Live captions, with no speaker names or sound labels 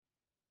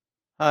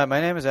Hi,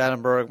 my name is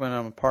Adam Bergman.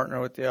 I'm a partner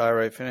with the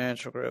IRA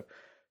Financial Group.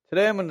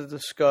 Today I'm going to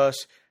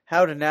discuss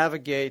how to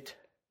navigate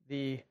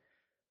the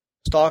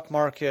stock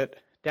market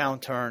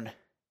downturn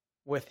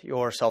with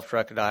your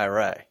self-directed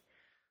IRA.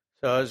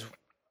 So as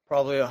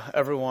probably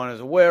everyone is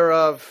aware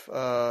of,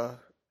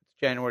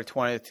 January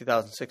 20th,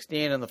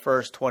 2016, and the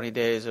first 20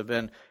 days have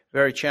been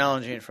very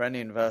challenging for any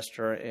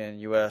investor in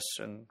U.S.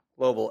 and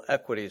global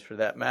equities for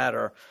that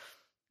matter.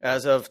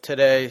 As of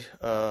today,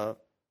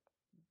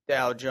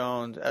 Dow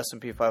Jones,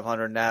 S&P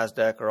 500,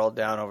 NASDAQ are all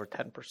down over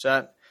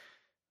 10%.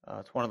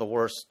 It's one of the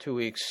worst 2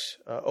 weeks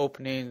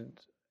openings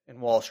in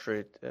Wall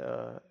Street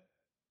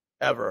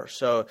ever.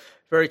 So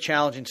very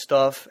challenging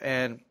stuff.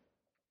 And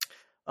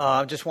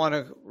I just want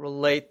to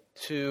relate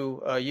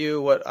to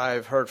you what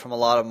I've heard from a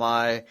lot of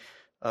my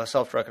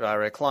self-directed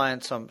IRA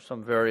clients, some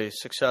very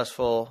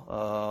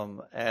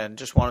successful, and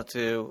just wanted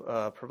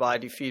to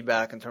provide you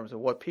feedback in terms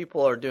of what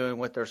people are doing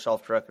with their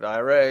self-directed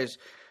IRAs,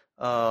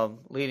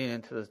 leading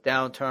into this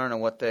downturn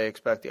and what they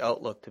expect the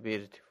outlook to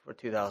be for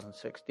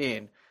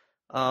 2016.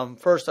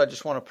 First, I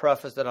just want to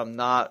preface that I'm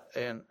not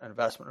an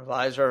investment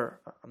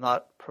advisor. I'm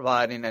not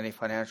providing any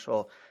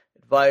financial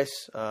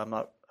advice. I'm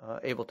not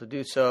able to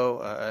do so,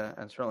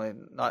 and certainly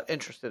not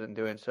interested in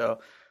doing so.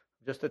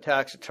 I'm just a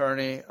tax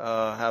attorney.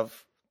 Have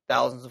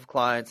thousands of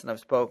clients, and I've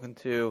spoken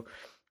to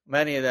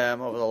many of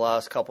them over the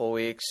last couple of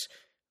weeks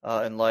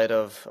in light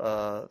of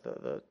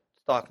the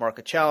stock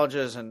market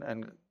challenges,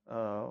 and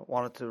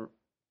wanted to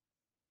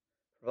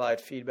provide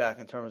feedback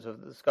in terms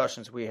of the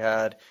discussions we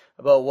had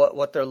about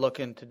what they're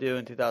looking to do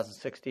in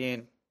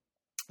 2016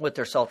 with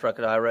their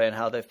self-directed IRA and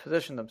how they've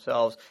positioned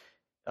themselves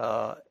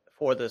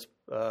for this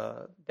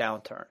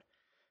downturn.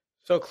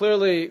 So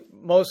clearly,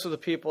 most of the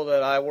people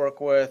that I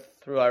work with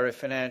through IRA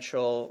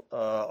Financial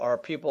are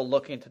people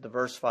looking to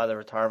diversify their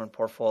retirement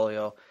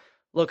portfolio,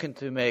 looking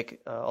to make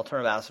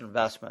alternative asset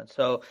investments.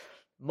 So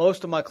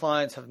most of my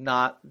clients have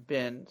not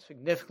been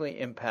significantly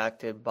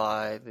impacted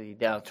by the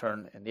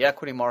downturn in the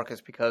equity markets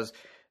because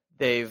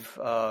they've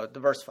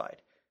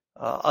diversified.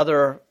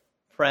 Other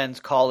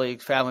friends,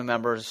 colleagues, family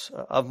members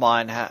of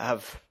mine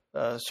have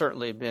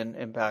certainly been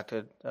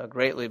impacted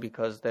greatly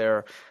because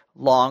they're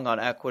long on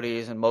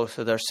equities and most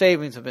of their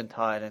savings have been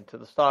tied into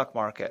the stock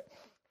market,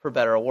 for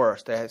better or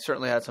worse. They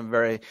certainly had some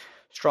very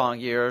strong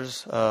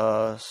years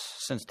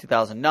since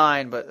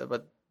 2009,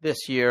 but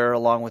this year,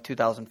 along with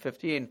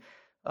 2015,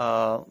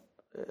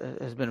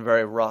 has been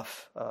very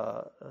rough.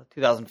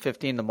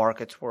 2015, the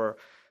markets were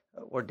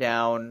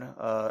down.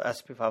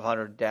 S&P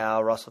 500,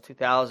 Dow, Russell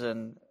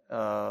 2000,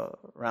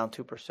 around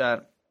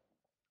 2%.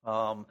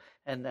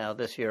 And now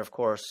this year, of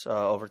course,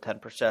 over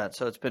 10%.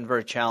 So it's been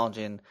very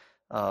challenging,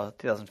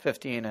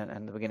 2015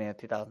 and the beginning of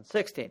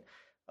 2016.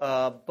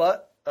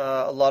 But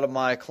a lot of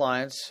my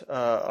clients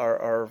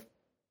are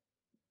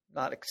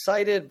not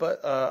excited,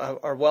 but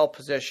are well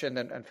positioned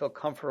and feel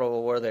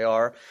comfortable where they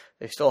are.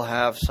 They still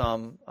have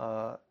some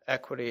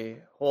equity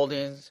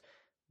holdings,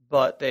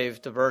 but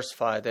they've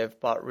diversified. They've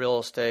bought real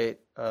estate.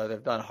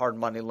 They've done hard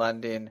money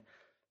lending.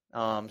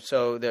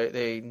 So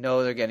they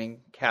know they're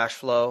getting cash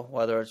flow,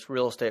 whether it's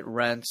real estate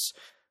rents,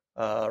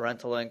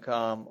 rental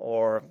income,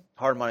 or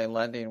hard money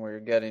lending where you're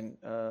getting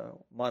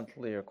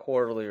monthly or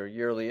quarterly or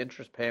yearly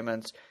interest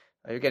payments.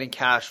 You're getting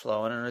cash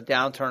flow. And in a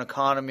downturn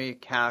economy,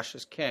 cash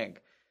is king.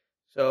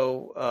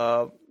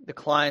 So the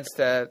clients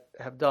that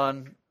have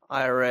done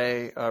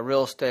IRA,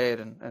 real estate,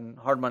 and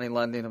hard money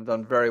lending have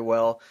done very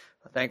well.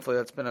 Thankfully,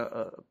 that's been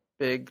a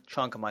big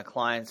chunk of my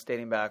clients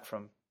dating back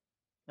from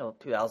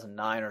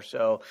 2009 or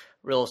so.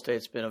 Real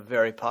estate's been a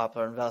very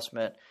popular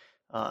investment.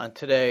 And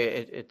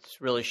today, it's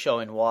really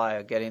showing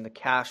why, getting the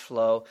cash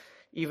flow,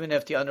 even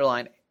if the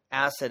underlying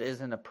asset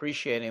isn't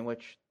appreciating,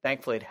 which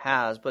thankfully it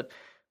has. But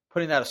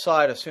putting that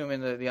aside,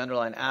 assuming that the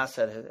underlying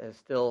asset has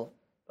still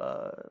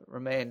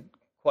remained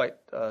quite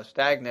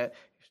stagnant,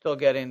 you're still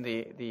getting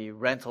the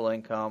rental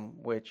income,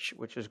 which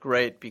is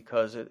great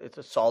because it's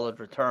a solid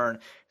return.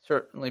 It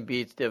certainly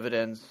beats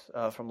dividends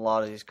from a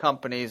lot of these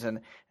companies,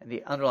 and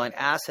the underlying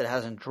asset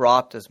hasn't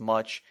dropped as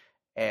much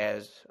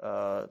as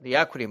the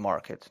equity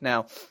markets.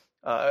 Now,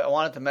 I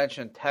wanted to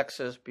mention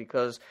Texas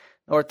because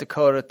North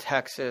Dakota,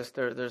 Texas,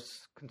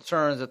 there's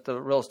concerns that the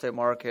real estate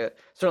market,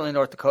 certainly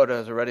North Dakota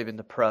has already been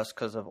depressed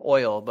because of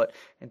oil, but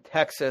in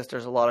Texas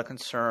there's a lot of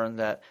concern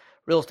that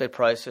real estate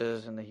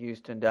prices in the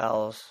Houston,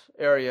 Dallas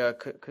area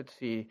could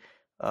see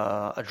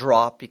a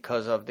drop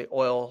because of the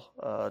oil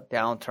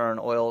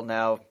downturn. Oil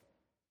now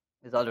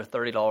is under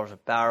 $30 a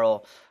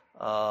barrel.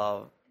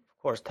 Of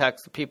course,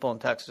 the people in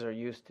Texas are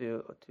used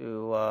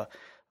to a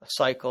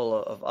cycle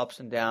of ups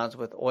and downs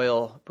with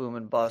oil boom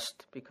and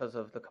bust because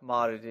of the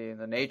commodity and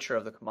the nature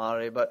of the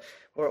commodity. But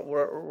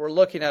we're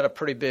looking at a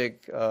pretty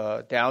big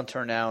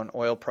downturn now in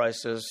oil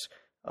prices,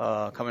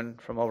 coming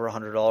from over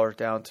 $100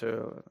 down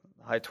to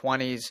high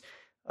 20s.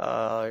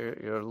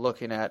 You're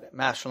looking at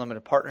master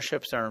limited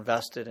partnerships that are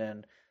invested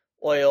in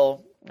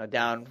oil,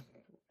 down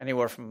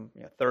anywhere from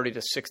 30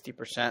 to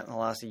 60% in the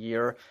last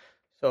year.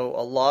 So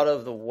a lot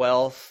of the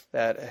wealth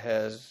that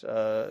has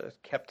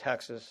kept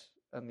Texas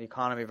and the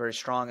economy very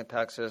strong in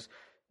Texas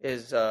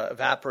is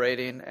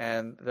evaporating,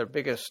 and their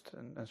biggest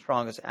and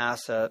strongest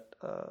asset,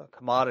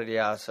 commodity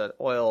asset,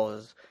 oil,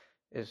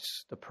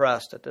 is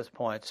depressed at this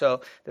point.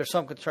 So there's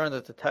some concern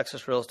that the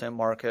Texas real estate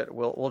market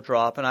will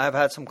drop. And I've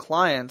had some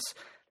clients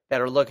that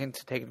are looking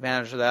to take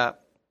advantage of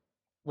that,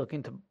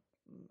 looking to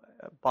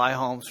buy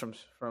homes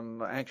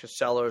from anxious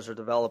sellers or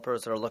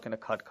developers that are looking to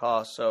cut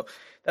costs. So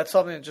that's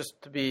something just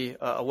to be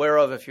aware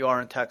of if you are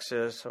in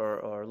Texas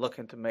or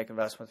looking to make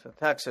investments in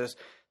Texas.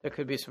 There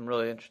could be some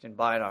really interesting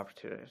buying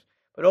opportunities.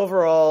 But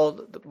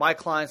overall, my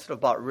clients that have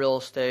bought real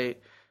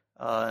estate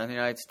in the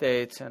United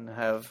States and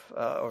have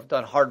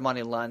done hard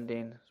money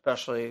lending,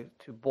 especially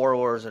to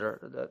borrowers that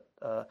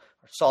are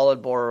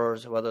solid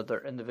borrowers, whether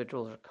they're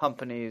individuals or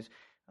companies,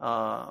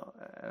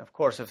 and of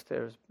course, if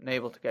they've been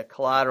able to get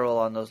collateral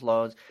on those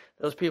loans,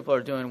 those people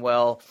are doing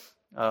well.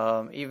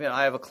 Even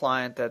I have a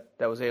client that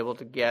was able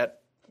to get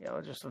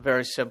just a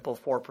very simple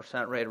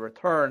 4% rate of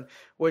return,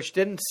 which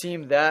didn't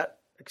seem that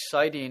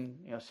exciting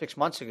 6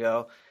 months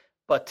ago.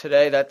 But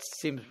today, that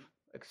seems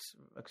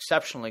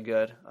exceptionally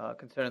good,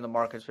 considering the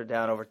markets are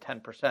down over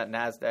 10%.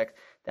 NASDAQ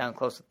down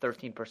close to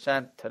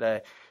 13%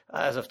 today,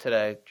 as of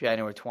today,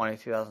 January 20,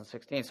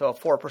 2016. So a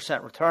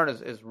 4% return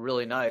is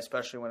really nice,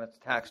 especially when it's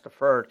tax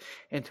deferred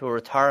into a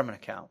retirement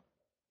account.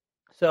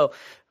 So,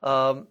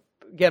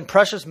 again,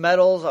 precious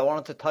metals, I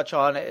wanted to touch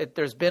on it.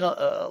 There's been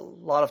a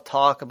lot of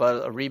talk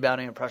about a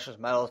rebounding in precious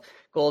metals.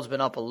 Gold's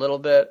been up a little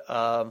bit.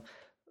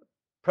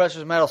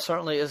 Precious metal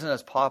certainly isn't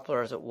as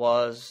popular as it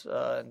was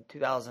in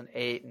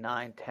 2008,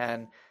 9,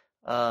 10.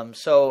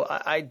 So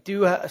I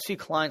do see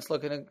clients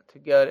looking to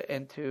get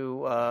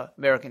into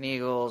American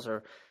Eagles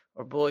or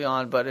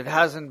bullion, but it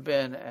hasn't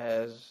been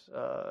as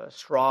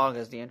strong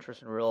as the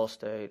interest in real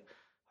estate,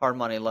 hard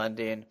money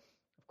lending.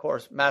 Of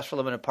course, master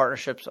limited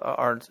partnerships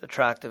aren't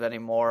attractive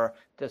anymore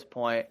at this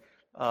point.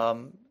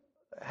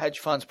 Hedge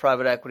funds,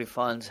 private equity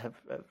funds have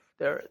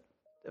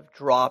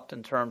dropped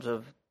in terms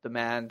of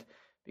demand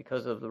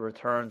because of the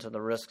returns and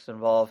the risks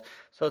involved.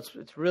 So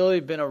it's really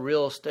been a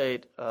real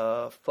estate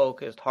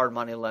focused, hard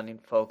money lending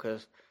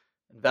focused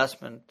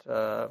investment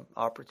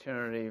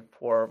opportunity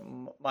for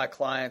my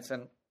clients.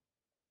 And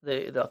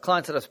the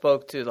clients that I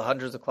spoke to, the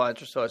hundreds of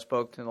clients or so I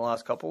spoke to in the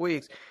last couple of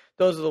weeks,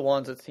 those are the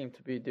ones that seem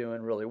to be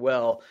doing really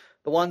well.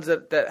 The ones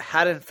that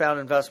hadn't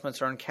found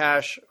investments or in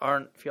cash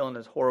aren't feeling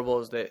as horrible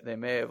as they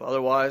may have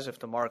otherwise if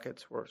the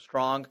markets were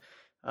strong.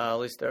 At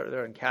least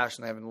they're in cash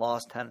and they haven't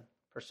lost 10%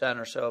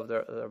 or so of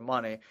their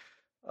money.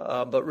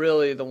 But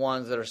really the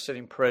ones that are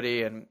sitting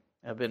pretty and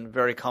have been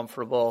very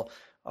comfortable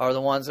are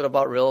the ones that have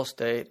bought real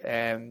estate,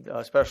 and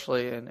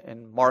especially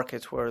in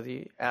markets where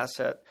the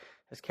asset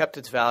has kept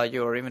its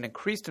value or even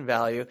increased in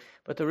value.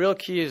 But the real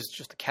key is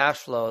just the cash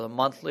flow, the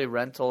monthly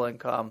rental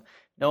income,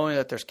 knowing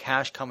that there's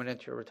cash coming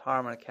into your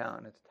retirement account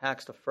and it's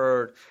tax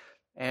deferred.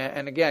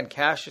 And again,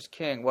 cash is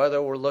king.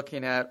 Whether we're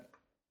looking at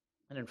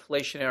an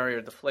inflationary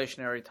or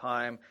deflationary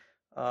time,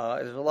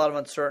 there's a lot of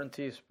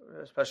uncertainties,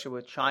 especially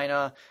with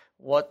China,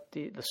 what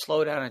the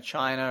slowdown in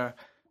China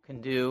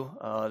can do.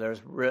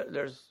 There's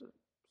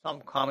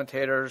some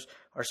commentators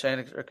are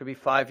saying there could be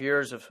 5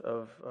 years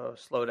of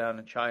slowdown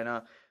in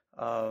China.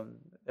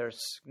 There's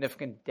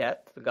significant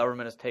debt the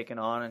government has taken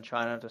on in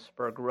China to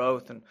spur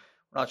growth, and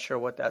we're not sure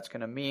what that's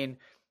going to mean.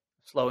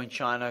 Slowing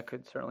China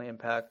could certainly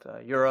impact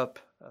Europe,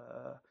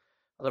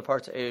 other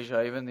parts of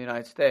Asia, even the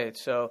United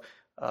States. So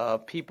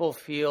people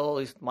feel, at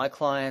least my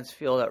clients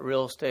feel, that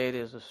real estate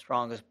is the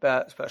strongest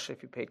bet, especially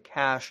if you paid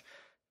cash.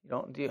 You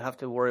don't have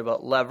to worry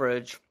about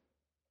leverage.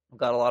 We've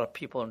got a lot of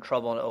people in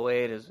trouble in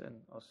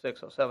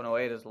 06, 07,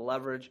 08 is the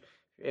leverage.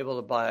 You're able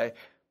to buy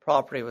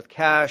property with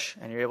cash,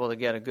 and you're able to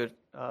get a good,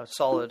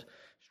 solid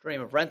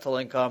stream of rental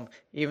income.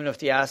 Even if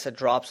the asset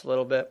drops a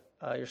little bit,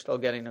 you're still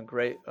getting a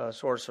great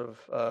source of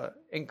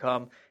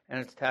income,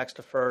 and it's tax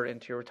deferred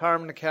into your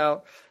retirement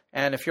account.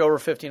 And if you're over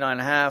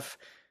 59.5,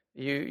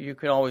 you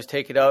can always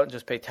take it out and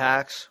just pay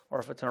tax, or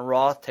if it's in a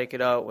Roth, take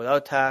it out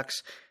without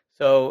tax.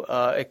 So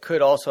it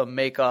could also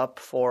make up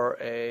for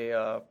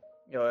a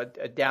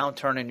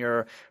downturn in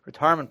your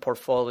retirement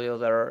portfolio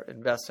that are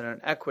invested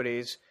in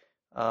equities,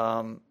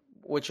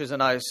 which is a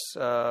nice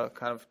kind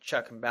of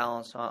check and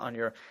balance on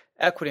your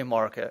equity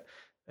market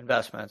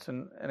investments.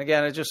 And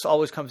again, it just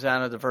always comes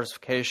down to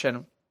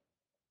diversification.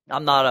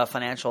 I'm not a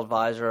financial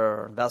advisor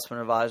or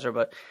investment advisor,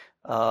 but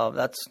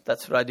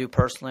that's what I do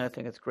personally. I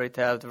think it's great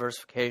to have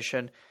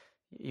diversification.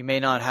 You may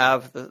not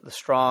have the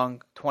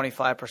strong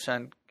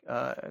 25%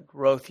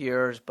 growth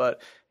years,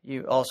 but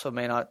you also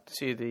may not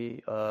see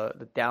the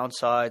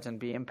downsides and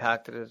be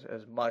impacted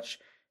as much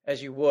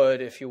as you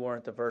would if you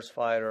weren't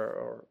diversified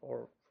or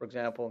for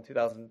example, in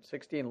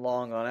 2016,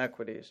 long on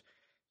equities.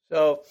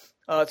 So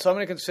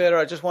something to consider.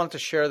 I just wanted to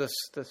share this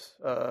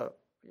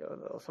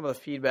some of the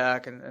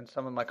feedback and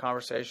some of my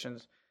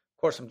conversations.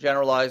 Of course, I'm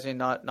generalizing.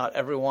 Not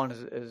everyone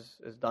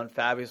is done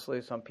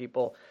fabulously. Some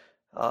people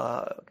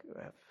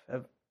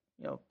have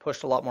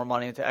pushed a lot more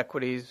money into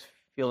equities,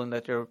 feeling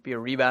that there would be a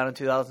rebound in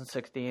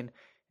 2016.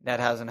 That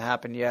hasn't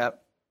happened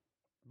yet.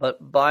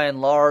 But by and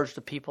large,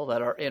 the people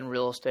that are in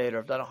real estate or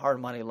have done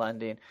hard money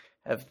lending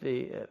have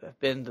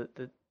been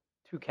the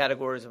two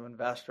categories of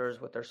investors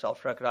with their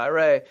self-directed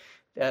IRA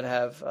that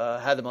have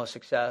had the most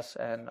success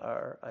and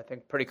are, I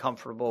think, pretty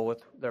comfortable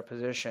with their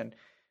position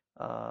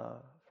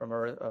from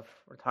a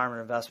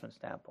retirement investment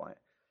standpoint.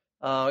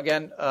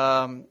 Again,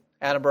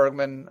 Adam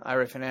Bergman,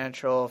 IRA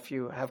Financial. If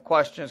you have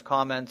questions,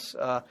 comments,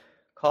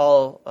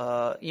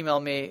 email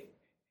me,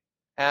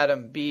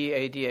 Adam,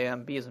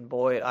 B-A-D-A-M, B as in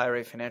boy, at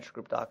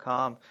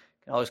irafinancialgroup.com. You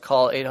can always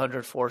call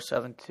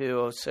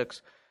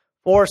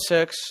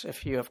 800-472-0646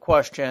 if you have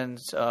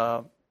questions.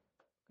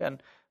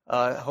 Again,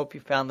 I hope you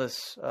found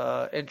this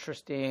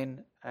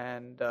interesting,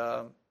 and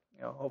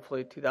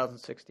hopefully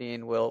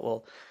 2016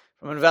 will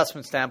from an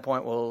investment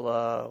standpoint,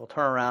 will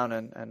turn around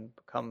and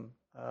become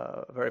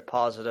a very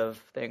positive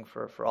thing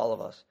for all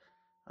of us.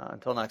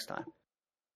 Until next time.